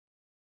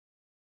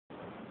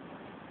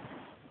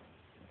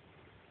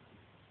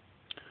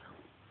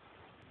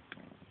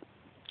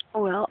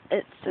Well,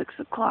 it's 6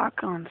 o'clock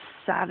on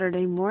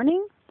Saturday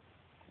morning,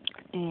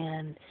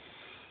 and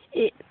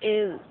it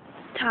is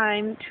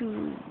time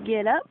to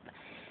get up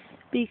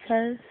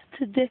because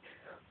today,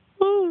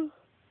 oh,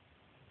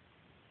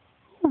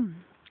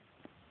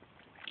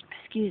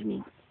 excuse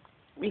me,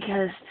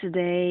 because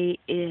today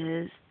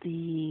is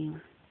the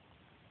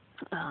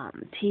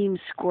Team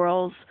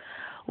Squirrels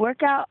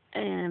workout,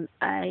 and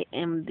I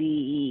am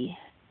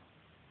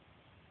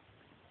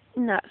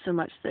not so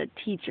much the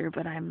teacher,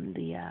 but I'm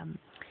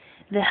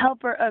the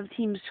helper of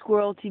Team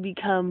Squirrel to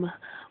become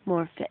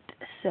more fit.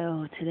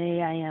 So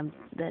today I am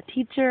the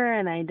teacher,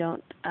 and I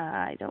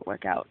don't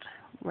work out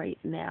right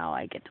now.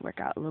 I get to work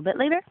out a little bit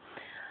later.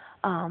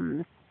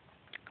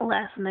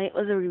 Last night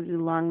was a really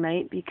long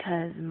night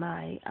because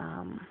my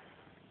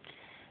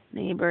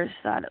neighbors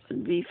thought it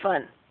would be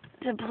fun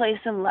to play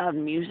some loud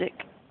music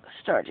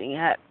starting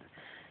at,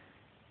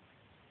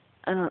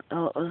 I don't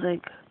know, it was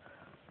like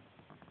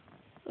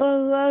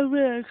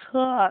 11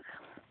 o'clock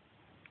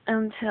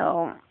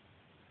until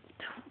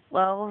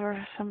 12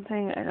 or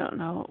something. I don't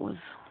know, it was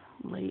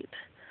late.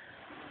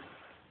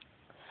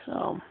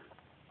 So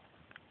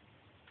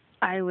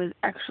I was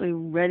actually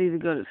ready to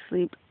go to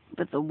sleep,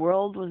 but the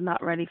world was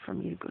not ready for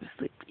me to go to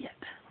sleep yet.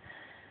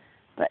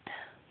 But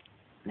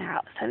now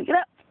it's time to get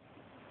up.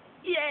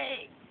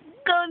 Yay!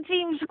 Go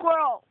Team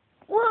Squirrel!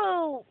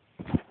 Woo!